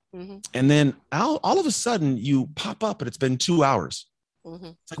focus. Mm-hmm. And then all of a sudden you pop up and it's been 2 hours. Mm-hmm.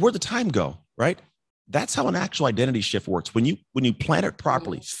 It's like, where'd the time go? Right. That's how an actual identity shift works. When you plan it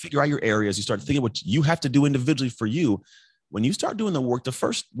properly, figure out your areas, you start thinking what you have to do individually for you. When you start doing the work, the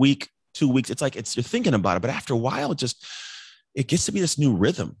first week, 2 weeks, it's like you're thinking about it. But after a while, it gets to be this new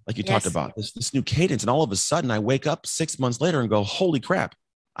rhythm, like you talked about, this new cadence. And all of a sudden I wake up 6 months later and go, holy crap,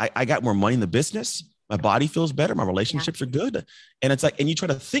 I got more money in the business. My body feels better. My relationships are good. And it's like, and you try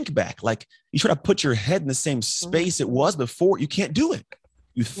to think back, like you try to put your head in the same space it was before. You can't do it.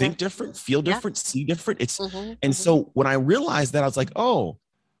 You think different, feel different, see different. And so when I realized that, I was like, oh,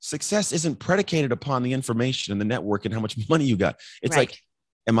 success isn't predicated upon the information and the network and how much money you got. It's like,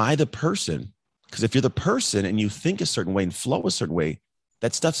 am I the person? Because if you're the person and you think a certain way and flow a certain way,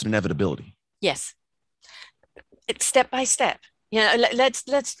 that stuff's an inevitability. Yes. It's step by step. Let's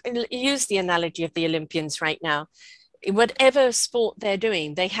use the analogy of the Olympians right now. Whatever sport they're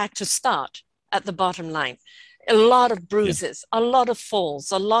doing, they had to start at the bottom line. A lot of bruises, a lot of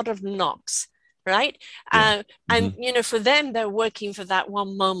falls, a lot of knocks, right? And for them, they're working for that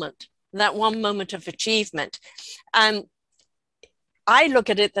one moment of achievement. I look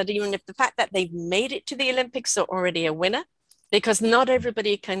at it that even if the fact that they've made it to the Olympics, are already a winner, because not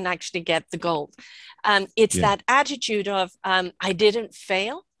everybody can actually get the gold. It's that attitude of, I didn't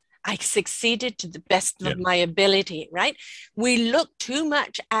fail. I succeeded to the best of my ability, right? We look too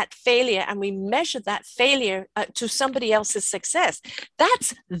much at failure and we measure that failure to somebody else's success.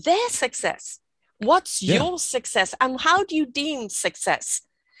 That's their success. What's your success? And how do you deem success?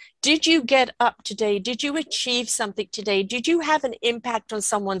 Did you get up today? Did you achieve something today? Did you have an impact on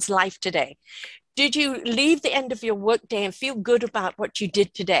someone's life today? Did you leave the end of your workday and feel good about what you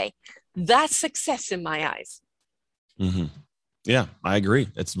did today? That's success in my eyes. Mm-hmm. Yeah, I agree.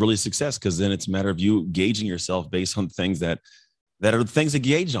 It's really success, because then it's a matter of you gauging yourself based on things that are things to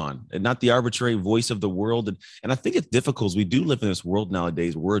gauge on, and not the arbitrary voice of the world. And I think it's difficult. We do live in this world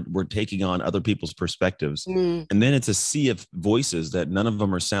nowadays where we're taking on other people's perspectives. And then it's a sea of voices that none of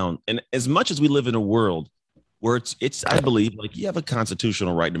them are sound. And as much as we live in a world where it's I believe, like, you have a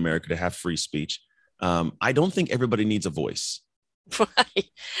constitutional right in America to have free speech. I don't think everybody needs a voice. Right.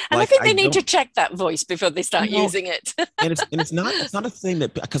 And I think they need to check that voice before they start using it. and it's not a thing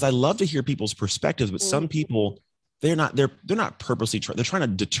that, because I love to hear people's perspectives, but some people, they're not purposely trying. They're trying to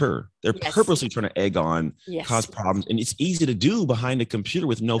deter. They're purposely trying to egg on, cause problems. And it's easy to do behind a computer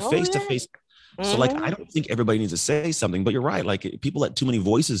with no face-to-face. So like, I don't think everybody needs to say something, but you're right. Like, people let too many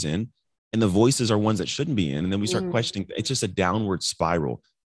voices in, and the voices are ones that shouldn't be in. And then we start questioning. It's just a downward spiral.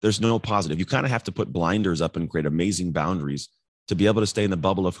 There's no positive. You kind of have to put blinders up and create amazing boundaries to be able to stay in the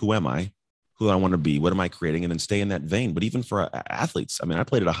bubble of who am I, who I want to be, what am I creating, and then stay in that vein. But even for athletes, I mean, I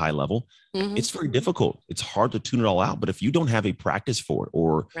played at a high level. It's very difficult. It's hard to tune it all out. But if you don't have a practice for it,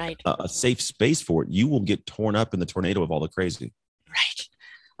 or a safe space for it, you will get torn up in the tornado of all the crazy. Right.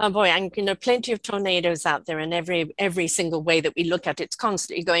 Oh boy, and plenty of tornadoes out there, and every single way that we look at it's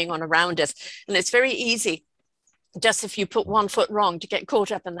constantly going on around us. And it's very easy, just if you put 1 foot wrong, to get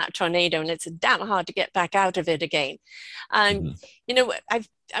caught up in that tornado, and it's damn hard to get back out of it again.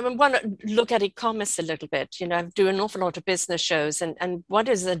 I want to look at e-commerce a little bit. I do an awful lot of business shows, and what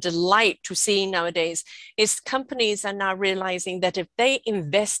is a delight to see nowadays is companies are now realizing that if they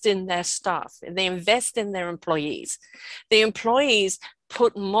invest in their staff, if they invest in their employees, the employees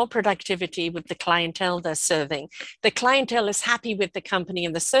put more productivity with the clientele they're serving. The clientele is happy with the company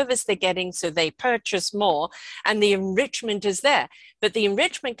and the service they're getting, so they purchase more, and the enrichment is there. But the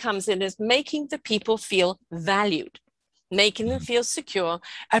enrichment comes in as making the people feel valued. making them feel secure,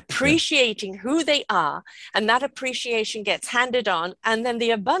 appreciating who they are, and that appreciation gets handed on, and then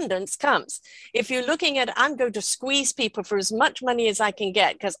the abundance comes. If you're looking at, I'm going to squeeze people for as much money as I can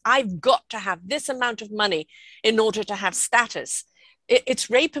get because I've got to have this amount of money in order to have status, it's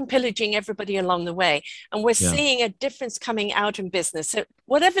rape and pillaging everybody along the way. And we're seeing a difference coming out in business. So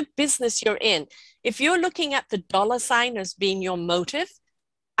whatever business you're in, if you're looking at the dollar sign as being your motive,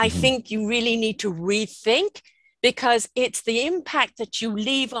 I think you really need to rethink, because it's the impact that you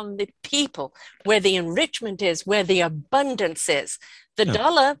leave on the people where the enrichment is, where the abundance is. The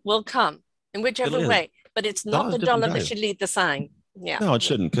dollar will come in whichever way, but it's not the dollar that should lead the sign. Yeah. No, it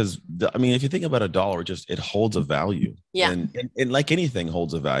shouldn't, because I mean, if you think about a dollar, it holds a value. Yeah. And like anything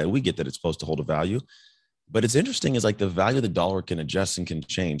holds a value. We get that it's supposed to hold a value. But it's interesting is like the value of the dollar can adjust and can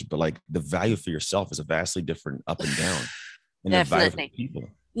change, but like the value for yourself is a vastly different up and down. And definitely. People.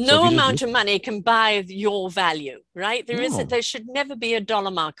 No amount of money can buy your value, right? There should never be a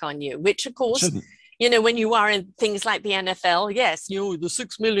dollar mark on you, which of course, you know, when you are in things like the NFL, yes, you're the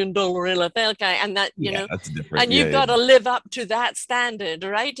 $6 million NFL guy, and that, you know, that's different. And you've got to live up to that standard,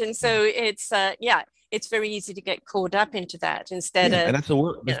 right? And so it's very easy to get caught up into that instead of. And that's the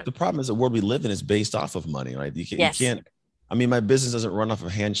word. The problem is the world we live in is based off of money, right? You can't. I mean, my business doesn't run off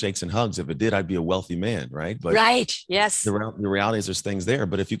of handshakes and hugs. If it did, I'd be a wealthy man, right? But yes. The reality is there's things there.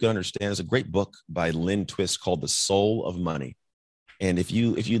 But if you can understand, there's a great book by Lynn Twist called The Soul of Money. And if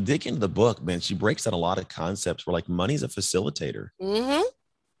you dig into the book, man, she breaks down a lot of concepts where like money's a facilitator. I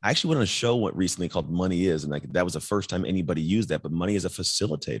actually went on a show recently called Money Is, and like that was the first time anybody used that, but money is a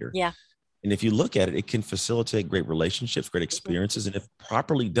facilitator. Yeah. And if you look at it, it can facilitate great relationships, great experiences. And if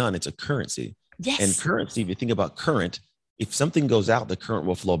properly done, it's a currency. Yes. And currency, if you think about current, if something goes out, the current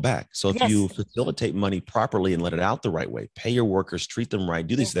will flow back. So if you facilitate money properly and let it out the right way, pay your workers, treat them right,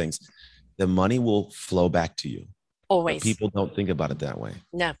 do these things, the money will flow back to you. Always. But people don't think about it that way.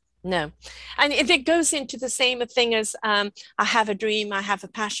 No. And if it goes into the same thing as I have a dream, I have a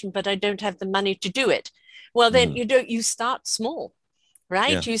passion, but I don't have the money to do it. Well, then you start small,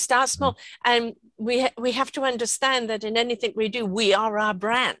 right? Yeah. You start small. And we have to understand that in anything we do, we are our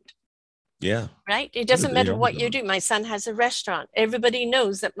brand. Yeah. Right. It doesn't matter what you do. My son has a restaurant. Everybody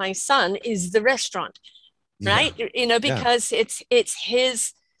knows that my son is the restaurant, right? You know, because it's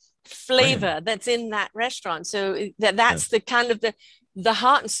his flavor that's in that restaurant. So that's the kind of the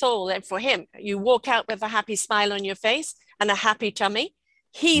heart and soul that for him. You walk out with a happy smile on your face and a happy tummy.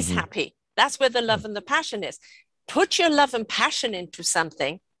 He's happy. That's where the love and the passion is. Put your love and passion into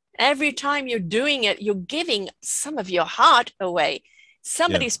something. Every time you're doing it, you're giving some of your heart away.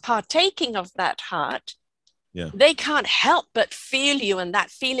 Somebody's partaking of that heart. They can't help but feel you, and that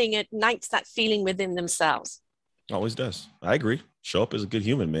feeling ignites that feeling within themselves. Always does. I agree. Show up as a good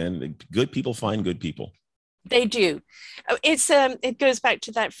human, man. Good people find good people. They do. It goes back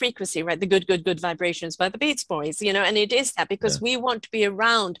to that frequency, right? The good vibrations by the Beats Boys, you know, and it is that because we want to be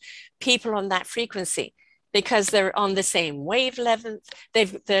around people on that frequency because they're on the same wavelength.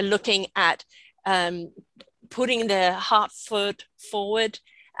 They're looking at putting their heart foot forward,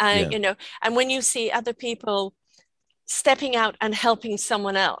 you know, and when you see other people stepping out and helping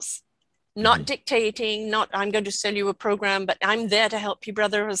someone else, not dictating, not I'm going to sell you a program, but I'm there to help you,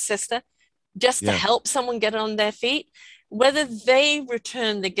 brother or sister, just to help someone get on their feet, whether they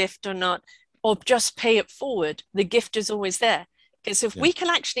return the gift or not, or just pay it forward, the gift is always there. Because if we can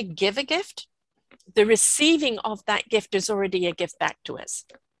actually give a gift, the receiving of that gift is already a gift back to us.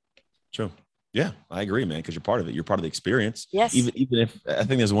 True. Yeah, I agree, man, because you're part of it. You're part of the experience. Yes. Even if I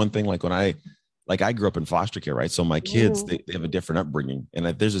think there's one thing, like when I grew up in foster care, right? So my kids, they have a different upbringing. And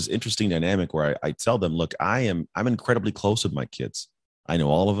there's this interesting dynamic where I tell them, look, I'm incredibly close with my kids. I know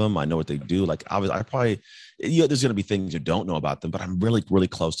all of them. I know what they do. Like I probably, there's going to be things you don't know about them, but I'm really, really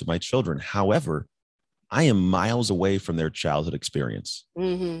close to my children. However, I am miles away from their childhood experience.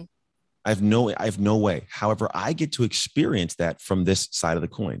 I have no way. However, I get to experience that from this side of the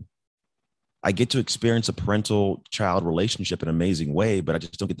coin. I get to experience a parental-child relationship in an amazing way, but I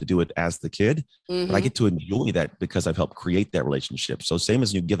just don't get to do it as the kid. But I get to enjoy that because I've helped create that relationship. So same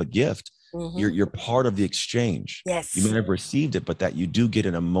as you give a gift, you're part of the exchange. Yes. You may have received it, but that you do get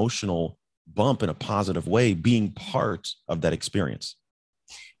an emotional bump in a positive way being part of that experience.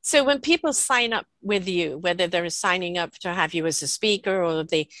 So when people sign up with you, whether they're signing up to have you as a speaker or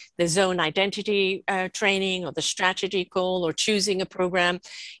the zone identity training or the strategy call or choosing a program,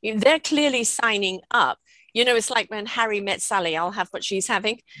 they're clearly signing up. You know, it's like when Harry met Sally, I'll have what she's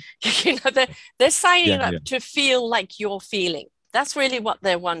having. You know, they're signing up to feel like you're feeling. That's really what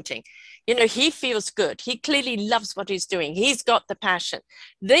they're wanting. You know, he feels good. He clearly loves what he's doing. He's got the passion.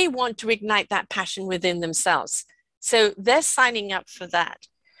 They want to ignite that passion within themselves. So they're signing up for that.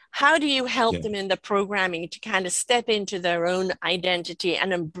 How do you help Yeah. them in the programming to kind of step into their own identity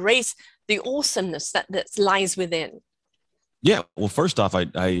and embrace the awesomeness that lies within? Yeah. Well, first off,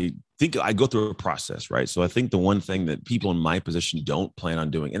 I think I go through a process, right? So I think the one thing that people in my position don't plan on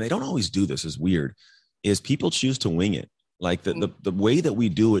doing, and they don't always do this, is weird, is people choose to wing it. Like the way that we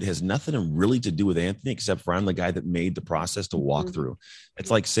do it has nothing really to do with Anthony, except for I'm the guy that made the process to walk through.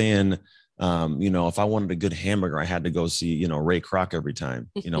 It's like saying, if I wanted a good hamburger, I had to go see, Ray Kroc every time,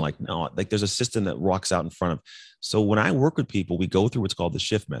 like, no, like there's a system that walks out in front of. So when I work with people, we go through what's called the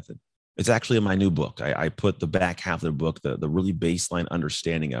shift method. It's actually in my new book. I put the back half of the book, the really baseline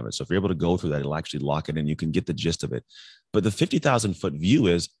understanding of it. So if you're able to go through that, it'll actually lock it in. You can get the gist of it. But the 50,000 foot view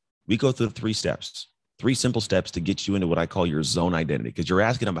is we go through 3 simple steps to get you into what I call your zone identity. Because you're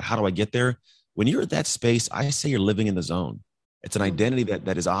asking about how do I get there? When you're at that space, I say you're living in the zone. It's an identity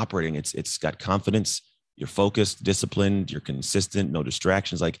that is operating. It's got confidence. You're focused, disciplined, you're consistent, no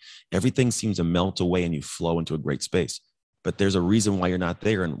distractions. Like everything seems to melt away and you flow into a great space. But there's a reason why you're not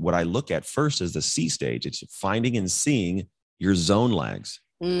there. And what I look at first is the C stage. It's finding and seeing your zone lags.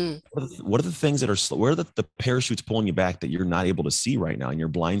 What are the things that are, where are the parachutes pulling you back that you're not able to see right now in your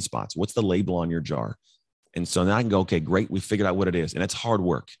blind spots? What's the label on your jar? And so now I can go, okay, great. We figured out what it is. And it's hard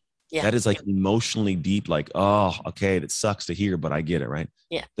work. Yeah. That is like emotionally deep, like, oh, okay, that sucks to hear, but I get it, right?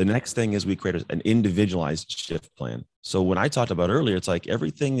 Yeah. The next thing is we create an individualized shift plan. So when I talked about earlier, it's like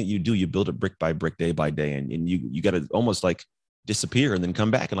everything that you do, you build it brick by brick, day by day, and you got to almost like disappear and then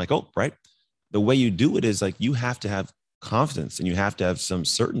come back and like, oh, right. The way you do it is like you have to have confidence and you have to have some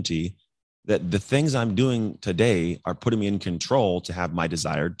certainty that the things I'm doing today are putting me in control to have my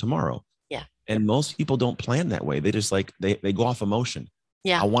desired tomorrow. Yeah. And most people don't plan that way. They just like, they go off emotion.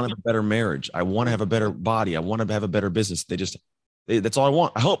 Yeah. I want to have a better marriage. I want to have a better body. I want to have a better business. That's all I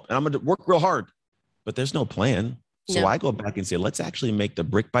want. I hope. And I'm going to work real hard, but there's no plan. So I go back and say, let's actually make the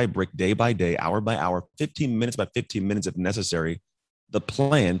brick by brick, day by day, hour by hour, 15 minutes by 15 minutes, if necessary, the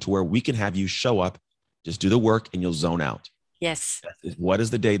plan to where we can have you show up, just do the work and you'll zone out. Yes. What is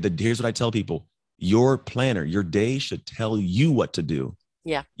the day? Here's what I tell people. Your planner, your day should tell you what to do.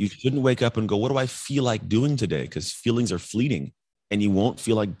 Yeah. You shouldn't wake up and go, what do I feel like doing today? Because feelings are fleeting. And you won't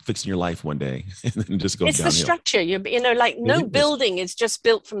feel like fixing your life one day and then just go downhill. It's the structure. Like no building is just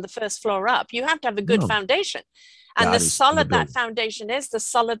built from the first floor up. You have to have a good foundation. And the solid that foundation is, the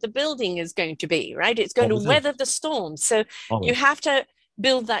solid the building is going to be, right? It's going to weather the storm. So you have to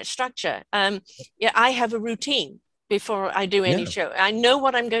build that structure. I have a routine before I do any show. I know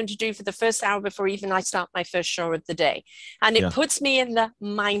what I'm going to do for the first hour before even I start my first show of the day. And it puts me in the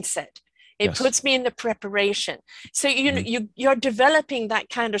mindset. It puts me in the preparation. So, you're developing that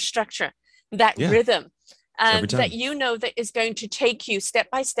kind of structure, that rhythm, that that is going to take you step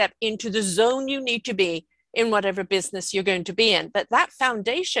by step into the zone you need to be in whatever business you're going to be in. But that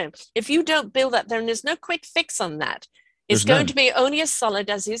foundation, if you don't build that, then there's no quick fix on that. It's going to be only as solid,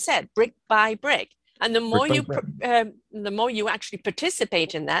 as you said, brick by brick. And the more you actually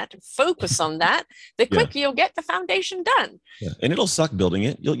participate in that, focus on that, the quicker you'll get the foundation done. Yeah. And it'll suck building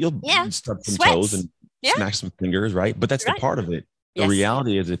it. You'll stub some toes and smack some fingers, right? But that's the part of it. The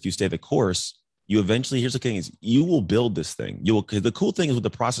reality is, if you stay the course, you eventually, here's the thing is, you will build this thing. The cool thing is with the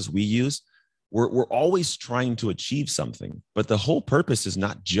process we use, we're always trying to achieve something, but the whole purpose is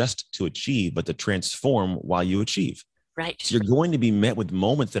not just to achieve, but to transform while you achieve. Right. So you're going to be met with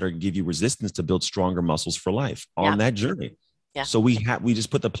moments that are give you resistance to build stronger muscles for life on that journey. Yeah. So we just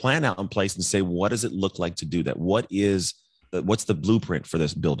put the plan out in place and say, what does it look like to do that? What's the blueprint for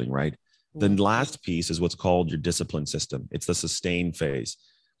this building, right? Mm-hmm. The last piece is what's called your discipline system. It's the sustain phase.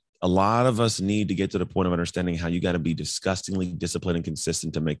 A lot of us need to get to the point of understanding how you got to be disgustingly disciplined and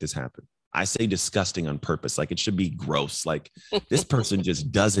consistent to make this happen. I say disgusting on purpose. Like it should be gross. Like this person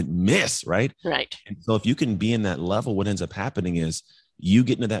just doesn't miss, right? Right. And so if you can be in that level, what ends up happening is you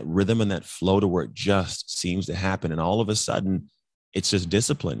get into that rhythm and that flow to where it just seems to happen. And all of a sudden it's just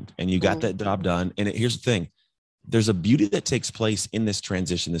disciplined and you got that job done. And here's the thing. There's a beauty that takes place in this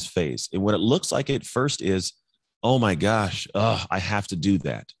transition, this phase. And what it looks like at first is, oh my gosh, I have to do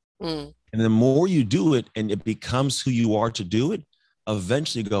that. And the more you do it and it becomes who you are to do it,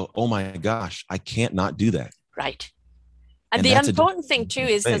 eventually you go, oh my gosh, I can't not do that. Right. And the important thing too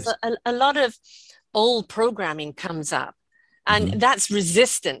is there's a lot of old programming comes up and that's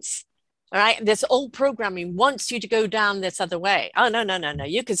resistance. All right. This old programming wants you to go down this other way. Oh, no.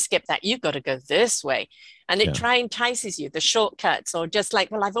 You can skip that. You've got to go this way. And it entices you, the shortcuts, or just like,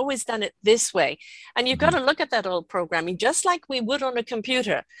 well, I've always done it this way. And you've got to look at that old programming just like we would on a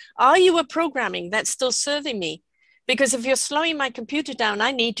computer. Are you a programming that's still serving me? Because if you're slowing my computer down,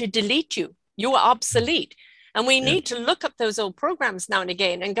 I need to delete you. You are obsolete. And we need to look up those old programs now and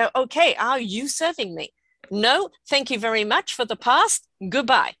again and go, okay, are you serving me? No, thank you very much for the past.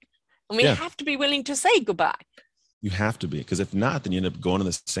 Goodbye. And we have to be willing to say goodbye. You have to be, because if not, then you end up going in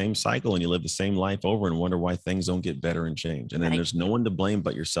the same cycle and you live the same life over and wonder why things don't get better and change. And then there's no one to blame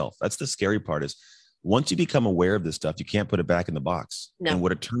but yourself. That's the scary part, is once you become aware of this stuff, you can't put it back in the box. No. And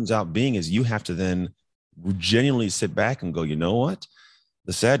what it turns out being is you have to then genuinely sit back and go, you know what?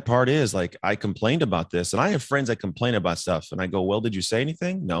 The sad part is, like, I complained about this, and I have friends that complain about stuff, and I go, well, did you say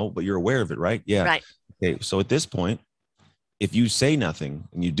anything? No, but you're aware of it, right? Yeah. Right. Okay. So at this point, if you say nothing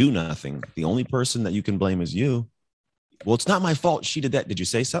and you do nothing, the only person that you can blame is you. Well, it's not my fault. She did that. Did you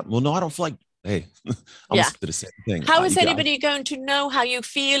say something? Well, no, I don't feel like, hey, I was the same thing. How is anybody going to know how you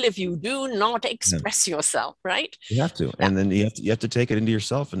feel if you do not express yourself, right? You have to. Yeah. And then you have to take it into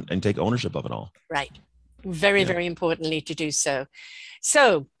yourself and take ownership of it all. Right. Very, very importantly to do so.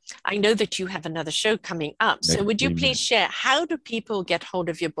 So I know that you have another show coming up. So would you please share, how do people get hold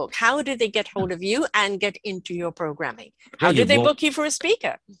of your book? How do they get hold of you and get into your programming? How do they book you for a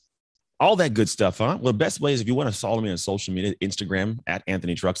speaker? All that good stuff, huh? Well, the best way is if you want to follow me on social media, Instagram at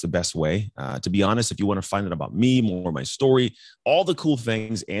Anthony Trucks, the best way. To be honest, if you want to find out about me, more my story, all the cool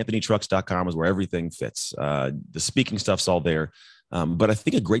things, anthonytrucks.com is where everything fits. The speaking stuff's all there. But I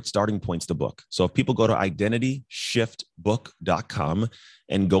think a great starting point's the book. So if people go to identityshiftbook.com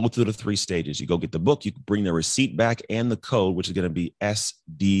and go through the 3 stages, you go get the book, you bring the receipt back and the code, which is going to be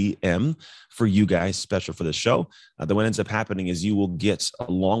SDM for you guys, special for the show. Then what ends up happening is you will get,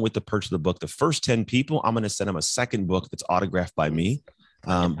 along with the purchase of the book, the first 10 people, I'm going to send them a second book that's autographed by me.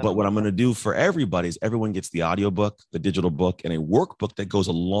 But what I'm going to do for everybody is everyone gets the audiobook, the digital book, and a workbook that goes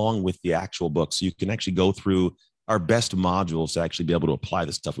along with the actual book. So you can actually go through our best modules to actually be able to apply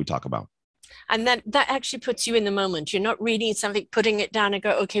the stuff we talk about. And that actually puts you in the moment. You're not reading something, putting it down and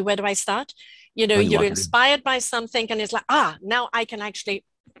go, okay, where do I start? You know, you're inspired by something and it's like, now I can actually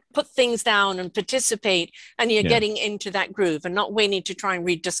put things down and participate, and you're getting into that groove and not waiting to try and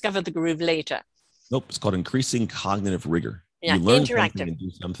rediscover the groove later. Nope. It's called increasing cognitive rigor. Yeah, you learn something and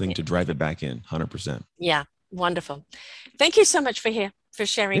do something to drive it back in 100%. Yeah. Wonderful. Thank you so much for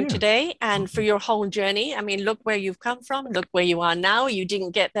sharing today and for your whole journey. I mean, look where you've come from, look where you are now. You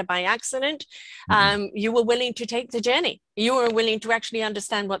didn't get there by accident. You were willing to take the journey. You were willing to actually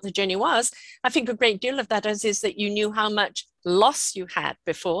understand what the journey was. I think a great deal of that is that you knew how much loss you had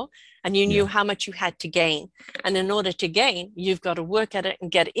before, and you knew how much you had to gain. And in order to gain, you've got to work at it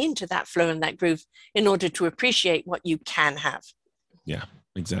and get into that flow and that groove in order to appreciate what you can have. Yeah,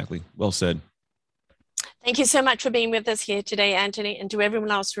 exactly. Well said. Thank you so much for being with us here today, Anthony. And to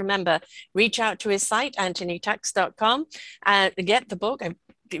everyone else, remember, reach out to his site, anthonytux.com, and get the book.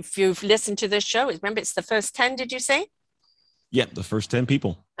 If you've listened to this show, remember, it's the first 10, did you say? Yeah, the first 10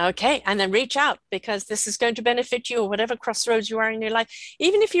 people. Okay. And then reach out, because this is going to benefit you, or whatever crossroads you are in your life,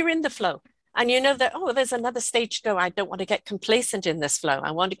 even if you're in the flow. And you know that, there's another stage to go. I don't want to get complacent in this flow.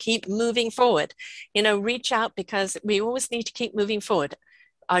 I want to keep moving forward. Reach out, because we always need to keep moving forward.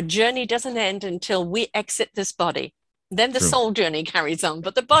 Our journey doesn't end until we exit this body. Then the soul journey carries on,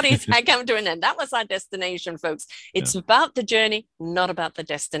 but the body's come to an end. That was our destination, folks. It's about the journey, not about the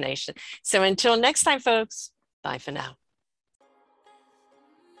destination. So until next time, folks, bye for now.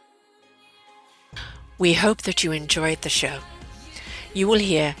 We hope that you enjoyed the show. You will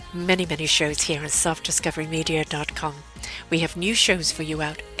hear many, many shows here on selfdiscoverymedia.com. We have new shows for you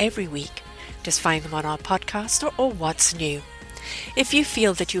out every week. Just find them on our podcast or What's New. If you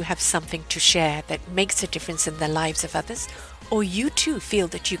feel that you have something to share that makes a difference in the lives of others, or you too feel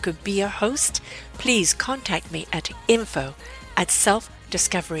that you could be a host, please contact me at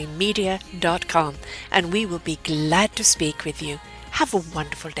info@selfdiscoverymedia.com, and we will be glad to speak with you. Have a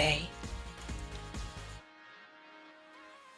wonderful day.